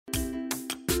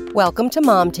Welcome to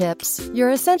Mom Tips, your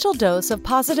essential dose of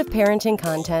positive parenting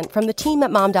content from the team at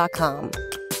Mom.com.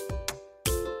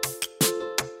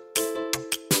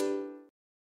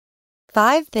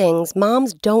 5 things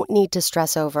moms don't need to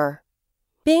stress over.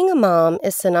 Being a mom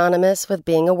is synonymous with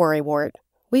being a worrywart.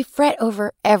 We fret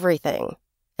over everything.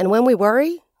 And when we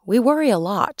worry a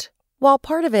lot. While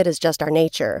part of it is just our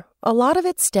nature, a lot of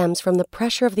it stems from the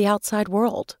pressure of the outside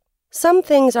world. Some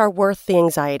things are worth the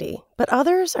anxiety, but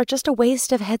others are just a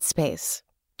waste of headspace.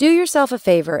 Do yourself a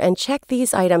favor and check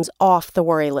these items off the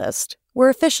worry list. We're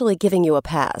officially giving you a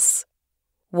pass.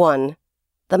 1.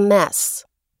 The mess.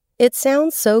 It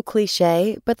sounds so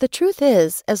cliche, but the truth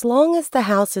is, as long as the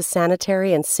house is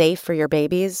sanitary and safe for your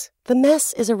babies, the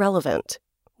mess is irrelevant.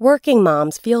 Working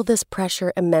moms feel this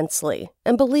pressure immensely,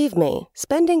 and believe me,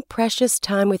 spending precious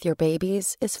time with your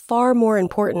babies is far more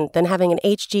important than having an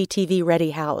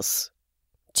HGTV-ready house.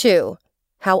 2.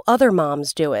 How other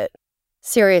moms do it.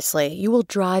 Seriously, you will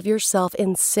drive yourself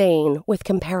insane with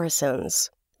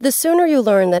comparisons. The sooner you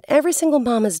learn that every single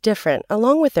mom is different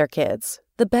along with their kids,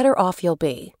 the better off you'll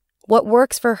be. What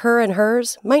works for her and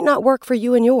hers might not work for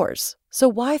you and yours, so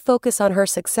why focus on her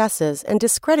successes and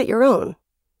discredit your own?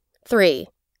 3.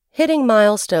 Hitting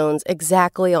milestones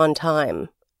exactly on time.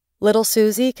 Little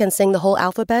Susie can sing the whole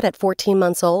alphabet at 14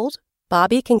 months old.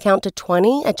 Bobby can count to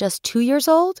 20 at just 2 years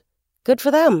old. Good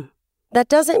for them. That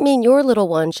doesn't mean your little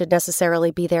one should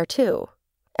necessarily be there too.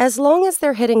 As long as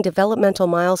they're hitting developmental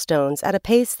milestones at a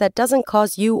pace that doesn't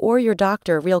cause you or your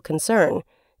doctor real concern,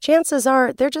 chances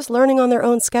are they're just learning on their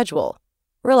own schedule.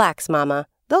 Relax, Mama.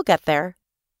 They'll get there.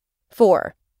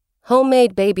 4.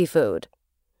 Homemade baby food.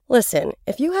 Listen,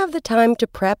 if you have the time to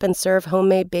prep and serve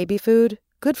homemade baby food,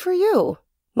 good for you.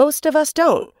 Most of us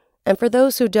don't. And for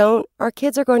those who don't, our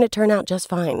kids are going to turn out just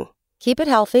fine. Keep it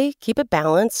healthy, keep it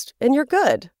balanced, and you're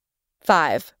good.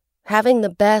 5. Having the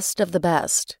best of the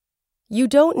best. You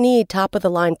don't need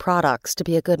top-of-the-line products to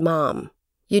be a good mom.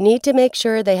 You need to make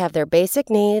sure they have their basic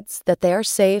needs, that they are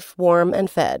safe, warm, and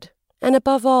fed. And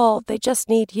above all, they just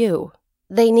need you.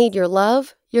 They need your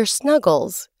love, your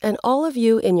snuggles, and all of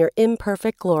you in your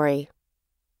imperfect glory.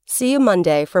 See you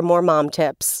Monday for more mom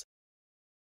tips.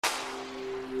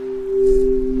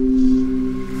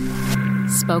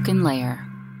 Spoken Layer.